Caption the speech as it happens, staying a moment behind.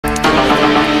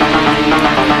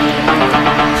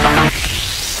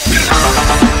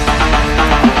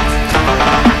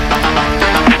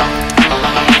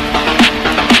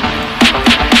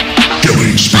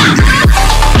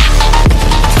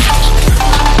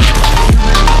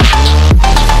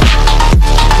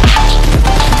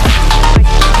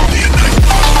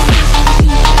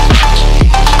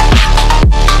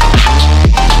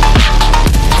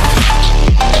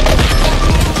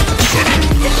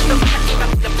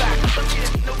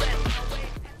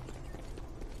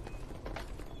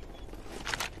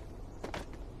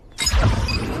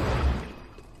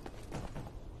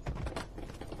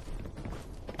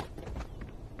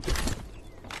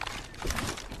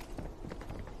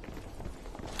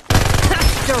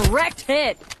Direct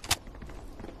hit!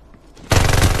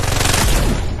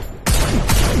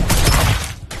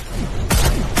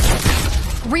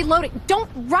 Reloading! Don't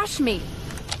rush me!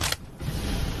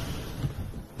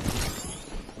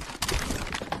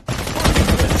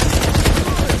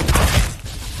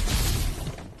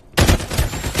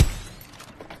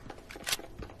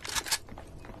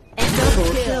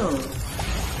 Double kill.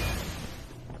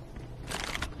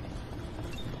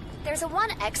 There's a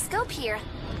 1x scope here.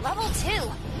 Level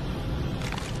 2.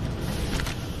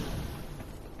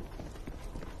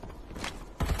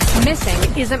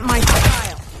 Missing isn't my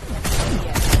style.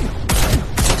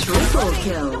 Triple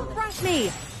kill. Don't rush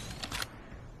me!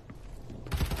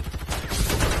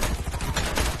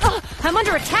 Ugh, I'm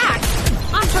under attack!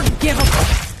 Unforgivable!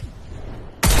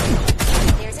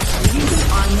 There's a You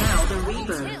are now the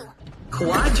Reaper. 2.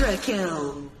 Quadra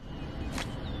kill.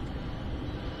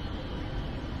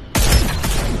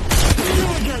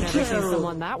 Mega Never seen kill.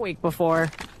 someone that weak before.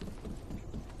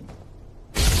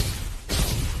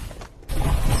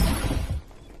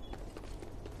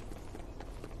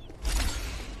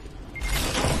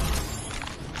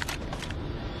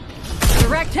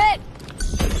 Direct hit!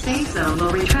 Safe zone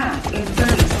will retract in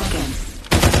 30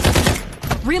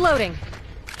 seconds. Reloading.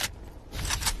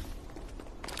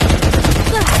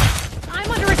 Ugh,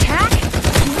 I'm under attack?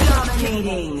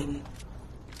 Dominating.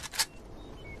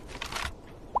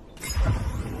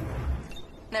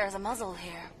 There's a muzzle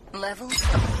here. Level 2.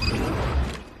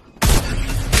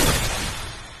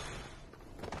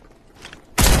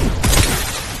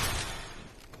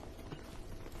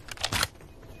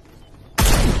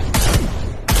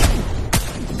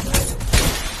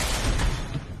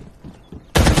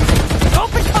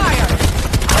 Open fire!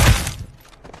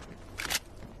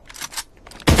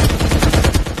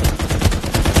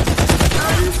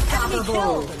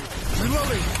 Unstoppable.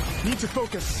 Reloading. Need to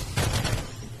focus.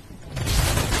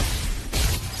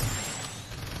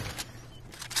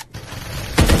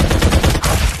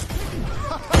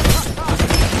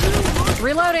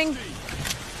 Reloading.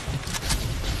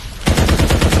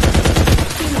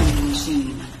 Killing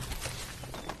machine.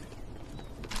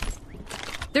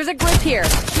 There's a grip here.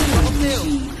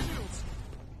 Machine.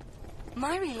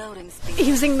 My reloading speed.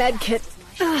 Using medkit.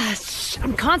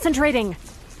 I'm concentrating.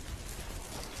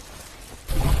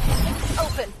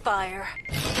 Open fire.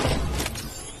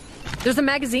 There's a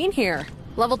magazine here.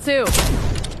 Level 2.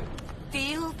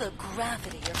 Feel the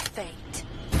gravity of fate.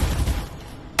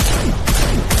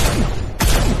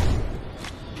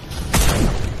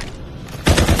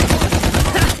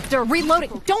 They're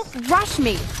reloading. Don't rush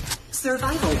me.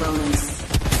 Survival bonus.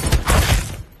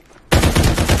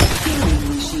 Killing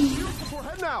machine. Before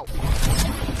heading out.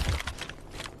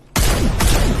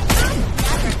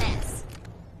 Never miss.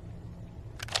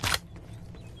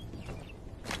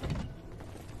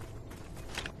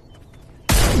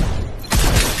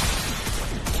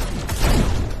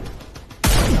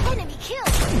 Enemy killed.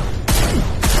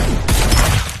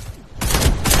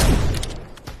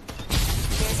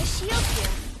 There's a shield here.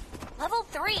 Level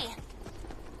 3.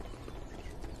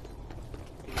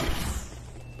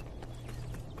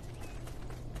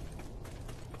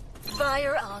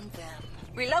 Fire on them.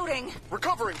 Reloading.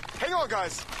 Recovering. Hang on,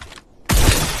 guys.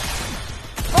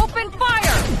 Open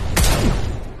fire!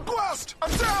 Blast!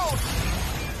 I'm down!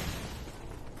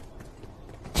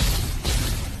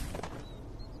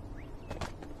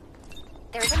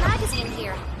 There's a magazine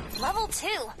here. Level 2.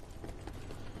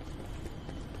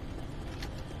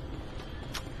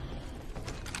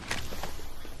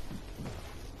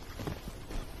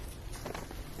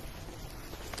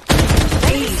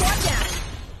 Ace.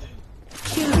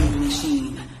 Killing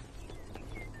machine.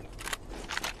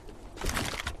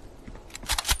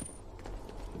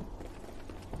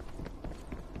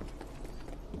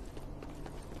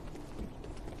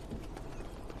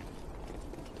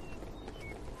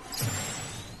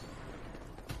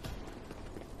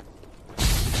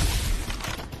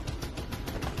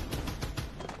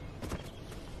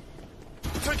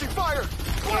 Taking fire!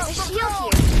 There's a shield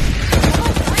down! here.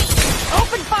 Level 3.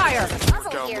 Open fire!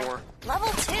 Muzzle Down here. more. Level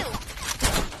 2.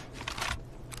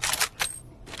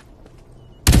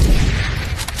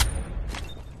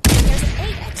 There's an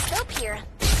 8x scope here.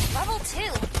 Level 2.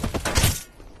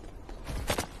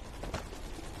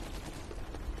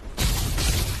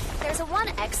 There's a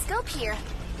 1x scope here.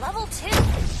 Level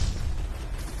 2.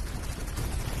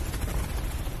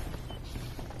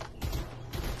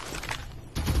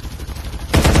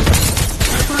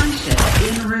 Flagship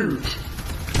en route.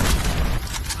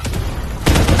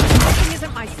 Nothing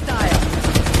isn't my style.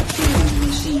 Killing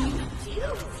machine.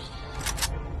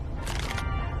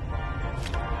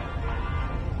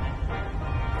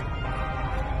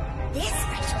 This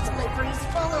inventory's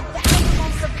full of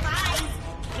valuable supplies.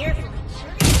 Carefully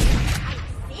curated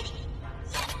in the city.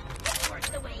 Worth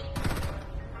the wait.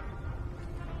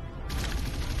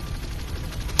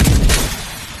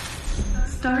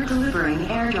 Start delivering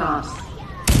airdrops.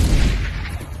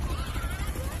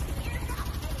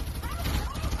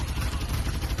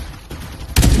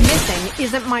 Missing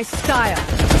isn't my style.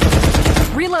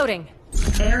 Reloading.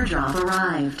 Airdrop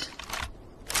arrived.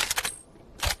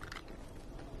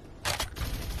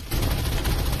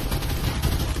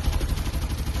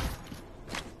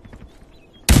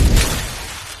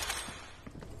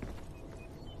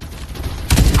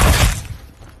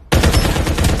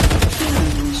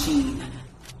 Killing machine.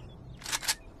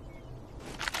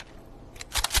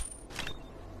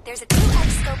 There's a 2x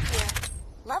scope here.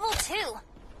 Level 2.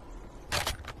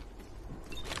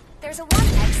 There's a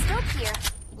 1x scope here.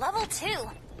 Level 2.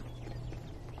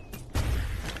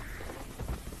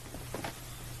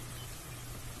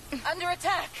 Under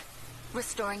attack.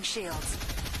 Restoring shields.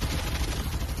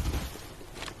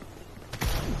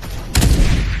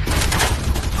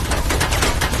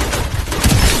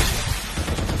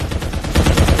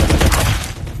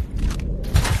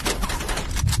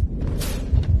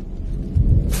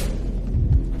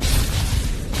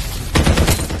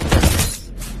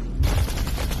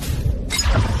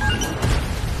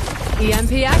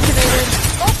 EMP activated.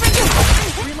 Open!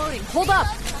 Reloading. Hold up.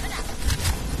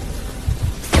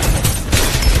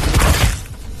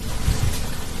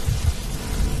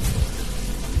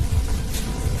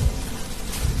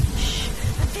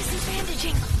 I'm busy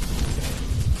bandaging.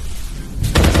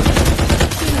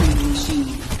 Killing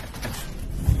machine.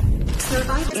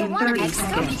 Survive There's a in 30 1x scope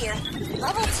seconds. here.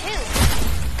 Level 2.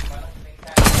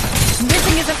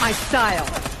 Missing isn't my style.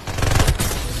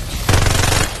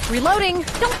 Reloading.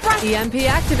 Don't rush. EMP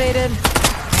activated.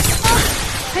 Oh,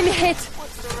 I'm hit.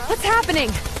 What's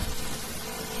happening?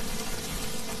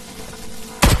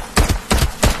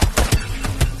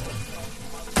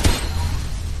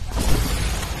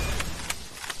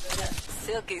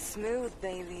 Silky smooth,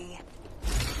 baby.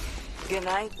 Good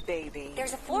night, baby.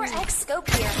 There's a 4x scope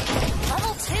here.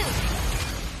 Level 2.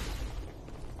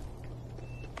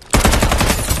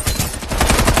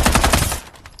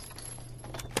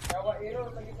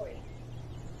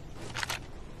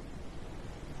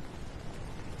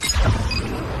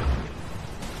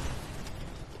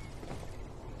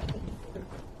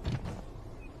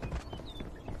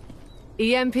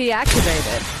 EMP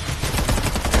activated.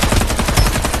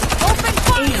 Open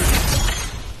fire!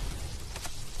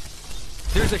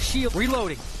 There's a shield.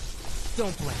 Reloading.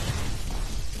 Don't blink.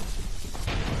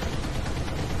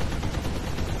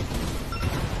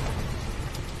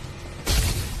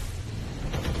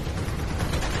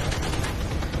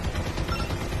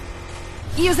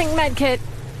 Using medkit.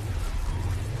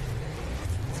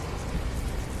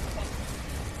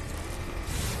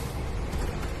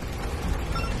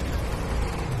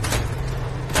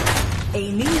 A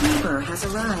new Reaper has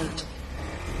arrived.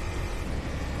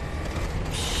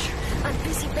 I'm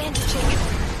busy bandaging.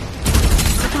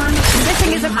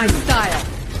 Missing isn't my style.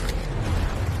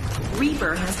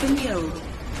 Reaper has been killed.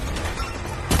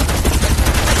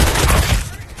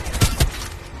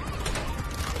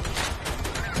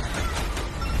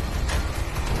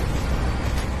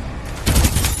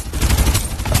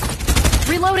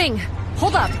 Reloading.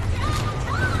 Hold up.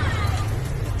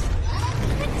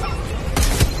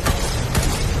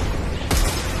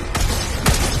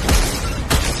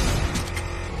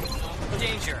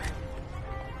 Danger.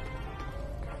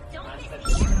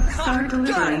 Start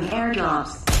delivering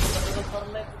airdrops.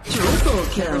 Triple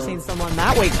kill. Never seen someone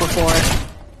that weak before.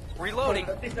 Reloading.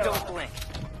 Don't blink.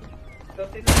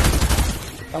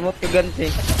 Kamu ganti.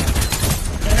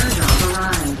 Airdrop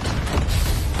arrived.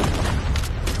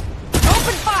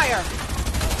 Open fire!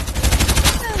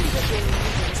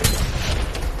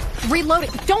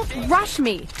 Reloading. Don't rush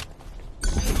me.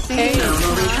 Hey,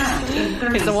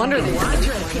 it's a wonder these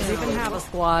things even have a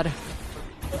squad.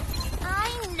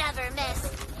 I never miss.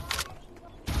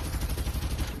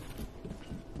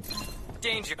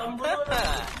 Danger.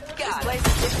 This place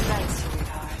is nice,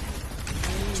 sweetheart.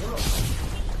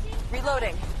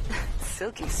 Reloading.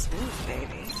 Silky smooth,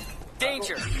 baby.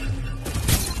 Danger.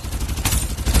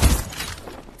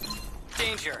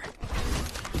 Danger.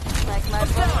 Like my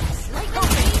bones.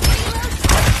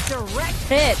 Direct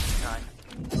hit.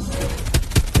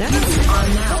 You are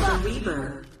now the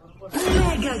Reaper.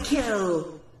 Mega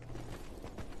kill.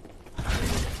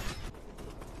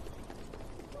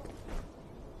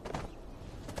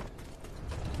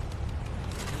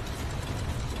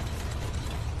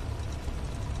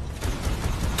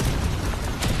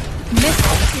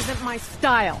 Missile isn't my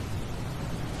style.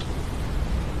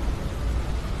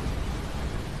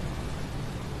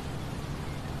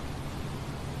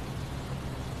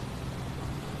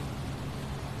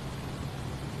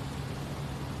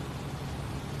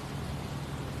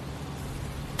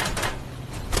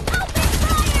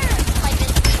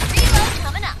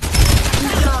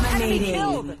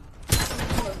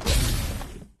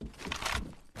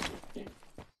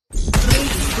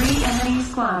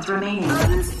 squads remaining.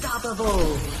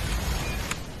 Unstoppable.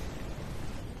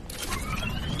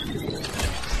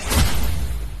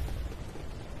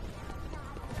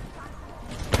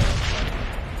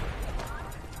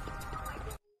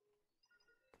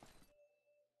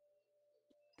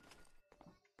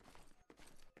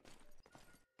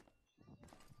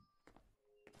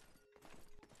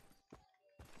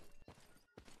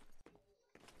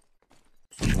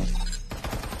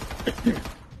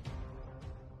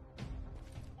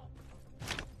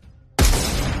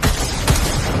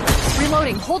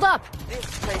 Reloading, hold up! This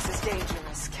place is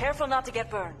dangerous. Careful not to get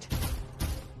burned.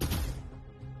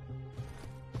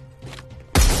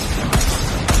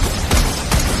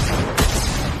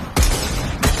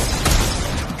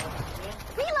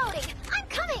 Reloading! I'm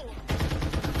coming!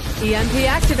 EMP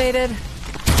activated.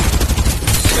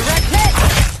 Direct hit!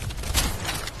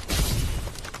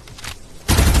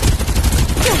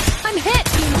 I'm hit!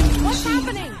 What's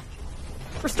happening?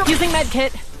 Using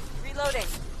medkit. Reloading.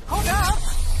 Hold up!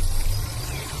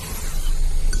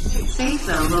 Safe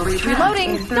zone will retract Reloading!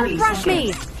 in 30 Don't rush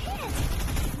me! seconds.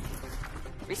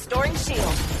 Restoring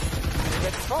shield.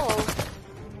 It's full.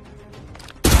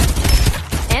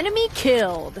 Enemy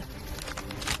killed.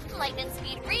 Lightning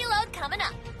speed reload coming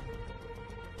up.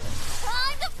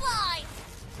 Time to fly!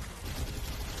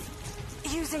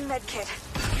 Using medkit.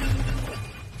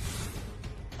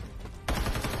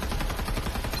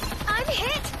 I'm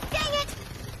hit! Dang it!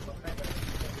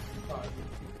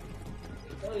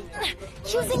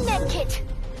 Using medkit.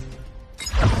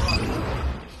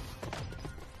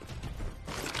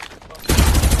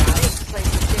 This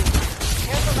place is dangerous.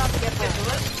 Careful not to get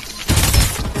burned.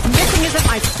 Missing isn't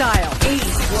my style.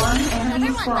 One enemy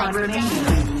Everyone squad likes to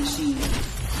remaining.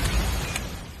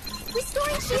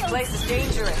 Restoring This shield. place is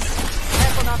dangerous.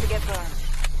 Careful not to get burned.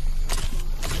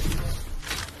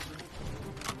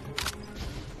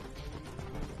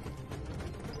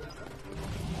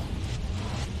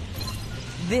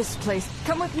 This place.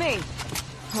 Come with me.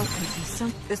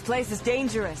 This place is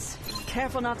dangerous.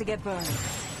 Careful not to get burned.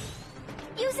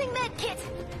 Using medkit.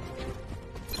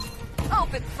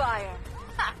 Open fire.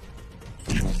 Ha.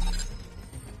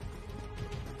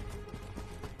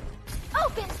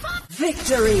 Open fire!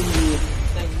 Victory.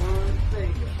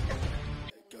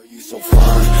 Girl, you so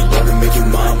fine. Wanna make you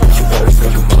mine, but you always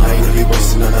got your mind. Only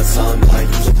wasting all that time, like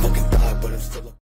you so fucking